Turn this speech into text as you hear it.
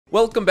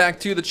Welcome back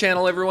to the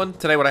channel, everyone.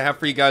 Today what I have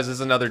for you guys is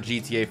another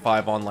GTA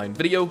 5 online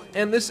video,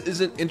 and this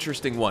is an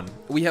interesting one.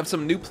 We have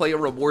some new player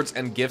rewards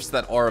and gifts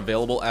that are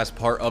available as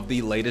part of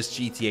the latest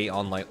GTA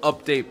Online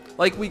update,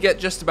 like we get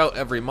just about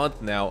every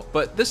month now,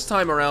 but this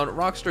time around,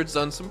 Rockstar's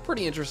done some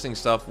pretty interesting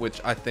stuff which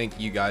I think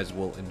you guys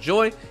will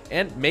enjoy,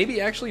 and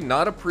maybe actually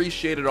not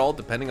appreciate at all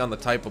depending on the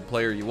type of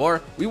player you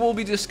are. We will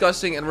be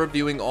discussing and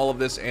reviewing all of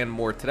this and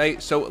more today,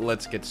 so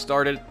let's get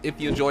started. If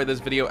you enjoy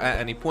this video at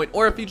any point,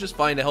 or if you just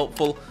find it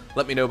helpful,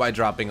 let me know by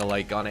dropping a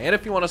like on it. And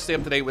if you want to stay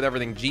up to date with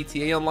everything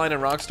GTA Online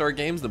and Rockstar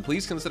games, then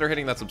please consider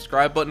hitting that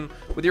subscribe button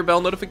with your bell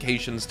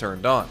notifications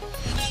turned on.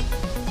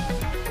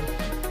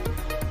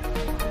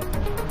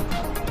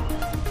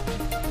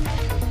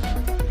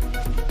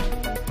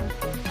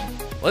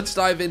 Let's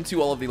dive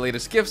into all of the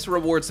latest gifts,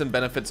 rewards, and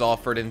benefits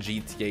offered in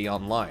GTA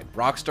Online.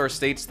 Rockstar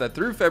states that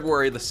through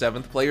February the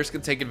 7th, players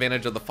can take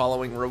advantage of the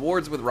following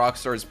rewards with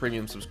Rockstar's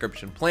premium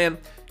subscription plan.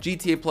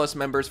 GTA Plus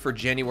members for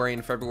January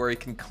and February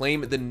can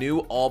claim the new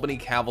Albany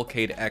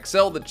Cavalcade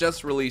XL that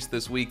just released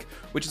this week,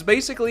 which is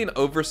basically an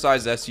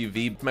oversized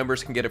SUV.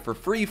 Members can get it for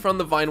free from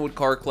the Vinewood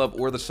Car Club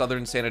or the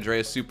Southern San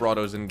Andreas Super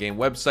Autos in-game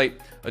website.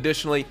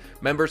 Additionally,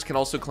 members can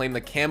also claim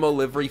the camo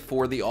livery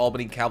for the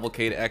Albany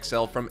Cavalcade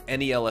XL from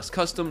any LS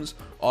Customs,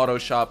 auto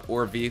shop,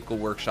 or vehicle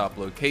workshop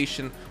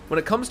location. When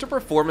it comes to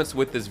performance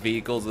with this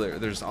vehicle,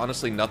 there's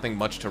honestly nothing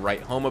much to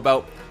write home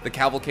about. The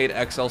Cavalcade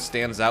XL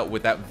stands out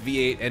with that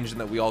V8 engine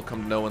that we all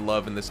come to know and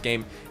love in this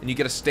game, and you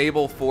get a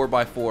stable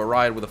 4x4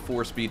 ride with a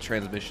 4-speed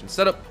transmission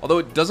setup, although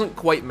it doesn't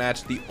quite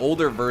match the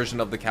older version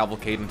of the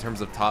Cavalcade in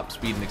terms of top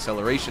speed and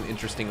acceleration,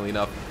 interestingly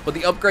enough. But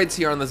the upgrades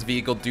here on this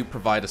vehicle do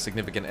provide a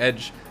significant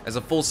edge. As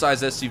a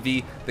full-size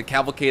SUV, the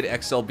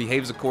Cavalcade XL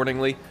behaves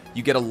accordingly.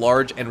 You get a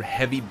large and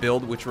heavy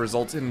build, which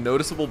results in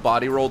noticeable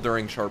body roll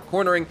during sharp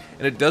cornering,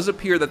 and it does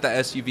appear that the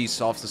SUV's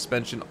soft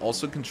suspension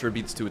also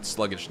contributes to its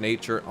sluggish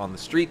nature on the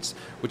streets,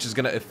 which is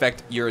going to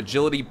affect your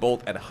agility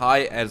both at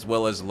high as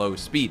well as low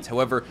speeds.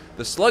 However,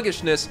 the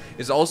sluggishness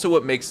is also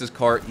what makes this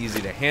car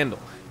easy to handle.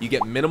 You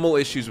get minimal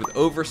issues with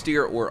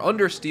oversteer or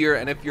understeer,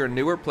 and if you're a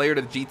newer player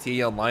to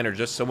GTA Online or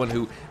just someone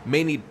who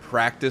may need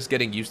practice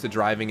getting used to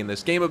driving in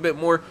this game a bit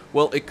more,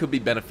 well, it could be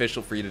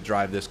beneficial for you to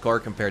drive this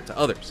car compared to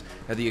others.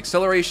 Now, the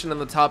acceleration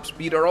and the top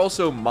speed are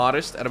also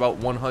modest at about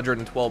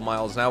 112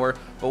 miles an hour,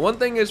 but one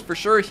thing is for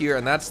sure here,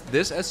 and that's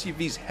this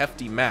SUV's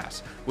hefty mass,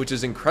 which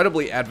is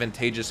incredibly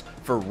advantageous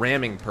for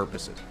ramming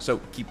purposes,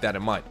 so keep that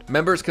in mind.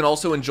 Members can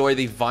also enjoy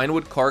the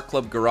Vinewood Car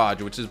Club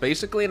Garage, which is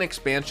basically an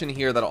expansion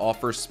here that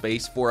offers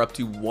space for up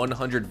to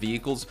 100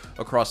 vehicles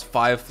across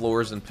 5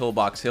 floors in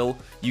Pillbox Hill.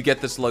 You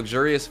get this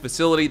luxurious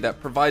facility that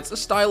provides a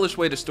stylish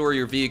way to store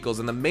your vehicles,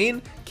 and the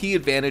main key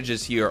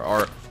advantages here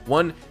are: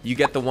 1, you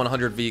get the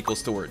 100 vehicle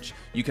storage.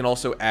 You can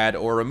also add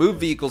or remove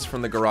vehicles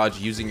from the garage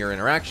using your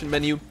interaction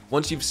menu.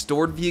 Once you've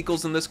stored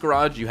vehicles in this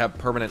garage, you have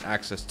permanent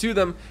access to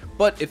them,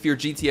 but if your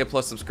GTA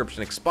Plus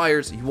subscription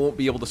expires, you won't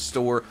be able to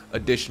store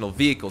additional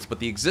vehicles, but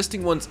the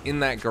existing ones in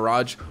that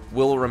garage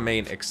will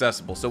remain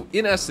accessible. So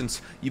in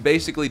essence, you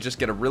basically just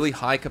get a really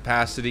high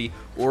capacity,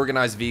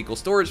 organized vehicle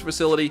storage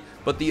facility,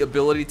 but the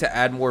ability to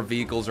add more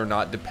vehicles or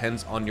not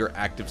depends on your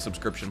active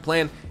subscription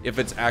plan, if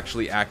it's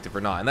actually active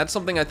or not. And that's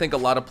something I think a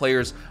lot of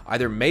players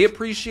either may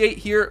appreciate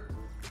here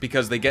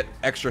because they get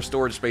extra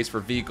storage space for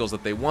vehicles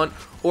that they want,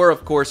 or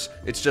of course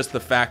it's just the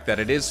fact that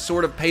it is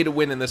sort of pay to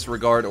win in this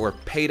regard, or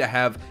pay to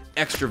have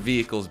extra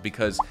vehicles,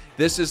 because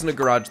this isn't a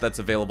garage that's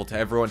available to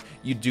everyone.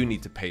 You do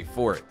need to pay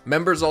for it.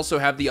 Members also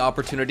have the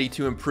opportunity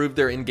to improve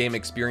their in-game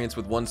experience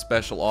with one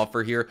special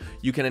offer here.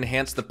 You can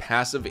enhance the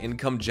passive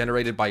income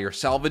generated by your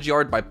salvage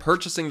yard by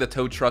purchasing the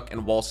tow truck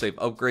and wall safe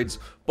upgrades,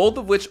 both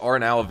of which are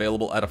now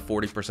available at a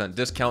 40%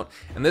 discount,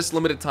 and this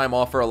limited time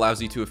offer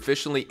allows you to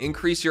efficiently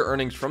increase your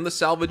earnings from the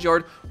salvage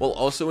yard while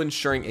also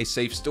ensuring a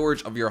safe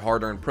storage of your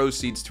hard-earned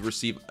proceeds to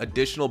receive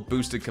additional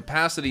boosted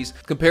capacities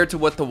compared to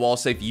what the wall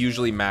safe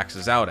usually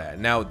maxes out at.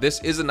 Now,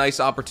 this is a nice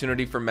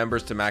opportunity for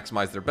members to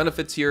maximize their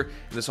benefits here,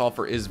 and this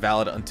offer is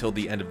valid until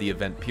the end of the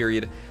event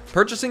period.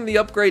 Purchasing the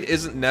upgrade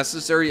isn't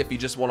necessary if you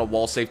just want a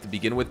wall safe to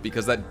begin with,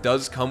 because that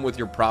does come with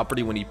your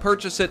property when you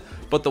purchase it,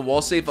 but the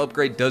wall safe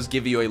upgrade does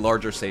give you a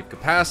larger safe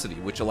capacity,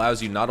 which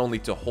allows you not only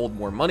to hold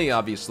more money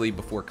obviously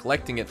before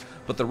collecting it,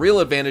 but the real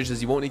advantage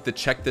is you won't need to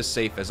check this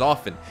safe as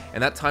often,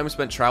 and that time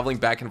spent traveling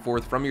back and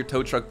forth from your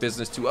tow truck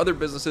business to other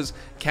businesses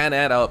can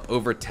add up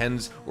over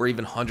tens or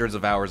even hundreds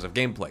of hours of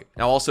gameplay.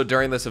 Now, also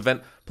during this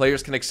event,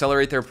 players can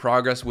accelerate their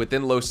progress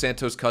within Los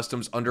Santos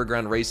Customs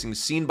underground racing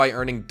scene by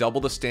earning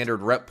double the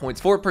standard rep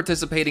points for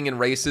participating in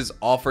races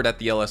offered at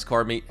the LS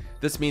car meet.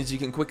 This means you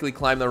can quickly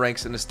climb the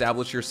ranks and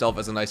establish yourself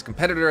as a nice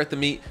competitor at the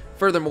meet.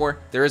 Furthermore,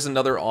 there is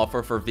another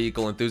offer for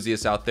vehicle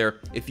enthusiasts out there.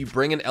 If you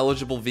bring an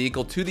eligible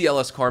vehicle to the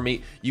LS car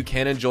meet, you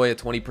can enjoy a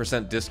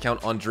 20%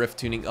 discount on drift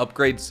tuning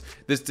upgrades.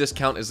 This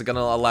discount is going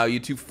to allow you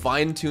to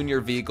fine-tune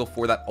your vehicle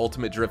for that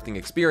ultimate drifting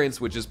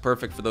experience, which is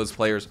perfect for those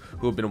players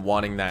who have been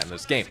wanting that in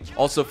this game.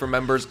 Also, for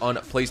members members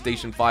on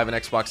PlayStation 5 and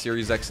Xbox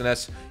Series X and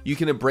S, you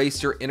can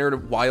embrace your inner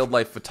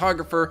wildlife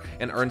photographer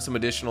and earn some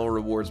additional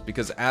rewards,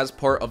 because as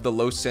part of the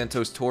Los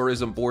Santos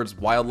Tourism Board's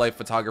Wildlife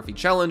Photography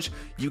Challenge,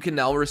 you can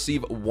now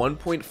receive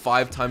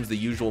 1.5 times the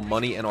usual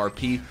money and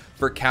RP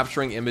for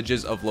capturing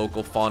images of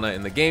local fauna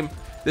in the game.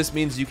 This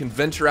means you can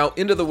venture out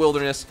into the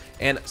wilderness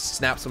and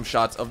snap some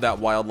shots of that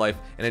wildlife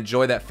and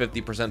enjoy that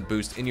 50%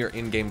 boost in your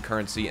in-game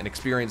currency and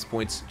experience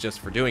points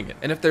just for doing it.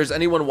 And if there's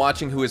anyone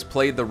watching who has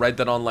played the Red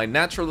Dead Online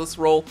Naturalist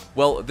role,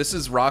 well, this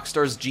is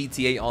Rockstar's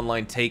GTA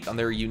Online take on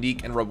their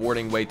unique and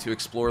rewarding way to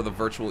explore the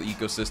virtual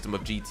ecosystem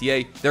of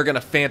GTA. They're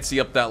gonna fancy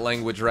up that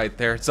language right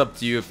there. It's up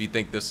to you if you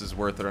think this is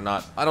worth it or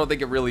not. I don't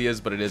think it really is,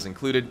 but it is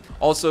included.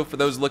 Also, for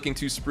those looking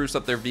to spruce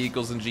up their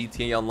vehicles in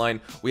GTA Online,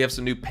 we have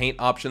some new paint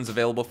options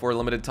available for a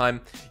limited time.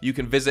 You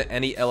can visit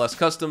any LS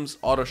Customs,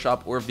 Auto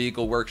Shop, or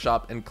Vehicle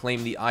Workshop and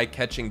claim the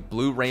eye-catching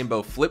Blue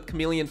Rainbow Flip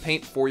Chameleon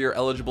paint for your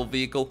eligible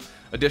vehicle.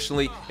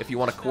 Additionally, if you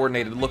want a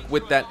coordinated look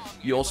with that,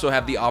 you also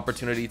have the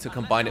opportunity to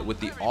combine it with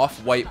the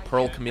Off-White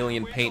Pearl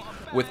Chameleon paint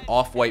with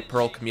Off-White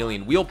Pearl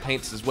Chameleon wheel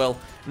paints as well.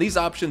 And these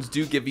options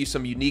do give you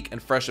some unique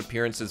and fresh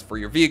appearances for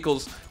your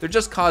vehicles. They're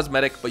just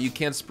cosmetic, but you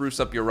can spruce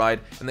up your ride,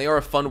 and they are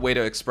a fun way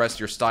to express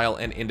your style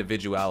and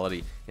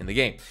individuality in the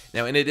game.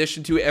 Now, in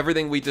addition to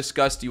everything we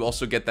discussed, you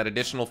also get that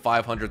additional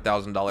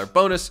 $500,000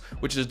 bonus,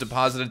 which is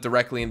deposited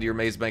directly into your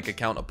Maze Bank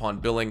account upon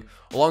billing.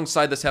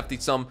 Alongside this hefty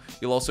sum,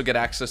 you'll also get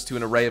access to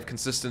an array of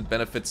consistent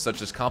benefits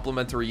such as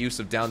complimentary use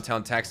of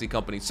downtown taxi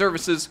company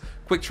services,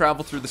 quick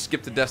travel through the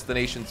Skip to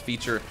Destinations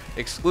feature,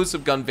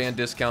 exclusive gun van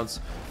discounts,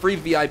 free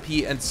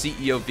VIP and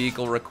CEO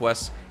vehicle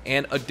requests,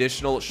 and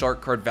additional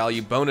shark card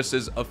value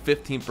bonuses of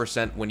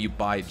 15% when you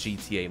buy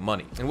GTA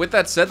money. And with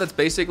that said, that's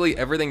basically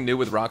everything new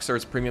with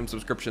Rockstar's premium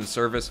subscription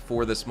service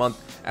for this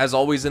month. As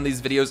always in these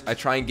videos, I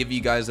try and give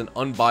you guys an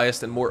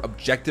unbiased and more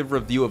objective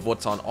review of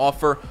what's on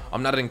offer.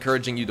 I'm not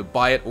encouraging you to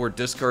buy it or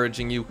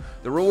discouraging you.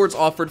 The rewards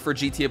offered for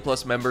GTA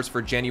Plus members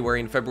for January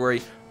and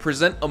February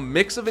present a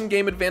mix of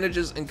in-game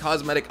advantages and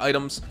cosmetic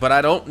items, but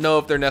I don't know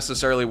if they're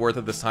necessarily worth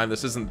it this time.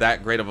 This isn't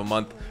that great of a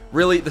month.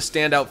 Really, the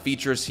standout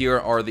features here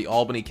are the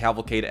Albany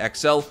Cavalcade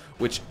XL,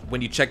 which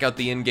when you check out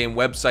the in-game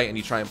website and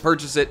you try and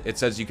purchase it, it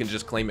says you can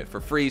just claim it for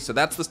free. So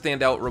that's the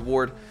standout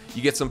reward.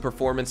 You get some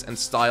performance and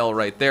style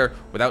right there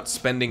without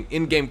spending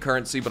in-game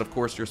currency, but of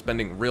course you're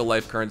spending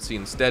real-life currency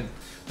instead.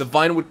 The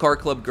Vinewood Car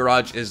Club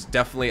Garage is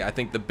definitely, I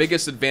think, the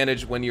biggest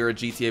advantage when you're a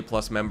GTA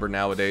Plus member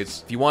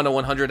nowadays. If you want a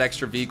 100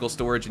 extra vehicle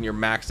storage and you're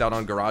maxed out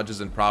on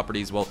garages and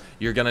properties, well,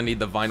 you're gonna need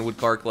the Vinewood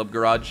Car Club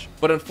Garage.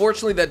 But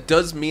unfortunately, that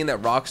does mean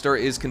that Rockstar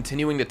is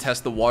continuing to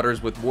test the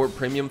waters with more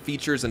premium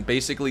features and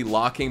basically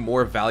locking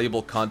more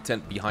valuable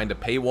content behind a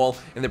paywall,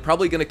 and they're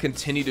probably gonna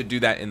continue to do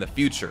that in the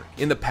future.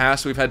 In the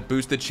past, we've had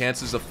boosted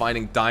chances of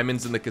finding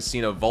diamonds in the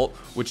casino vault,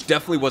 which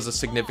definitely was a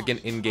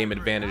significant in-game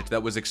advantage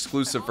that was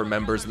exclusive for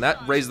members, and that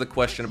raised the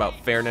question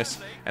about fairness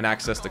and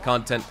access to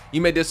content.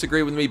 You may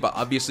disagree with me, but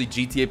obviously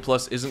GTA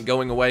Plus isn't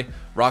going away.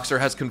 Rockstar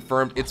has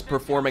confirmed it's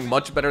performing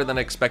much better than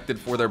expected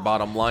for their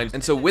bottom line,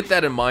 and so with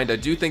that in mind, I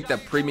do think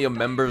that premium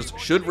members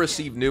should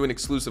receive new and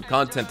exclusive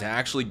content to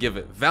actually give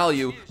it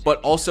value, but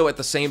also at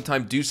the same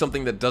time do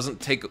something that doesn't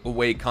take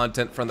away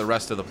content from the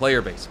rest of the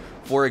player base.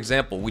 For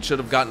example, we should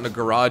have gotten a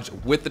garage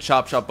with the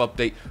Chop Shop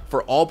update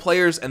for all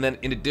players, and then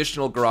an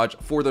additional garage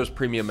for those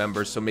premium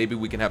members, so maybe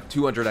we can have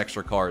 200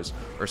 extra cars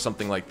or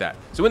something like that.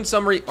 So in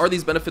summary, are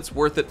these benefits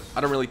worth it?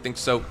 I don't really think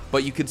so,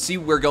 but you can see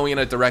we're going in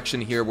a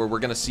direction here where we're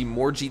going to see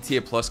more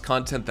GTA Plus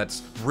content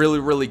that's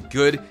really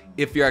good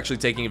if you're actually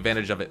taking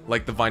advantage of it,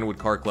 like the Vinewood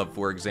Car Club,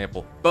 for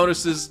example.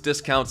 Bonuses,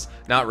 discounts,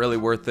 not really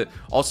worth it.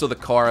 Also, the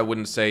car, I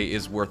wouldn't say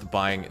is worth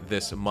buying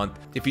this month.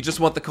 If you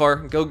just want the car,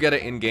 go get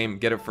it in-game,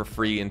 get it for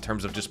free in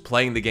terms of just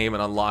playing the game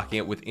and unlocking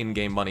it with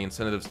in-game money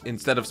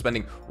instead of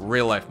spending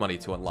real-life money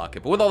to unlock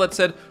it. But with all that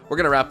said, we're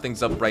going to wrap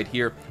things up right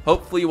here.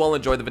 Hopefully, you all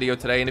enjoyed the video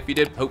today, and if you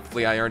did,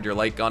 hopefully I earned your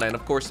like on it. And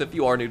of course, if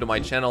you are new to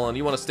my channel and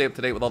you want to stay up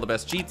to date with all the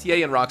best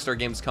GTA and Rockstar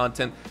Games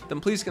content, then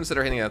please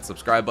consider hitting that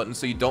subscribe button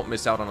so you don't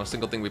miss out on a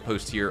single thing we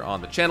post here on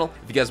the channel.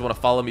 If you guys want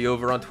to follow me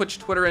over on Twitch,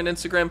 Twitter, and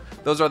Instagram,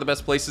 those are the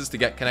best places to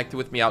get connected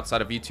with me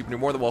outside of YouTube, and you're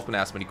more than welcome to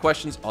ask me any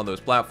questions on those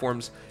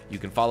platforms. You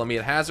can follow me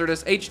at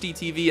Hazardous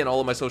HDTV, and all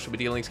of my social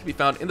media links can be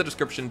found in the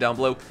description down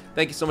below.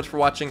 Thank you so much for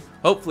watching.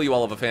 Hopefully you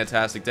all have a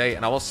fantastic day,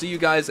 and I will see you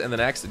guys in the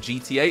next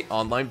GTA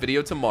Online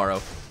video tomorrow.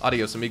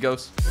 Adios,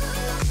 amigos.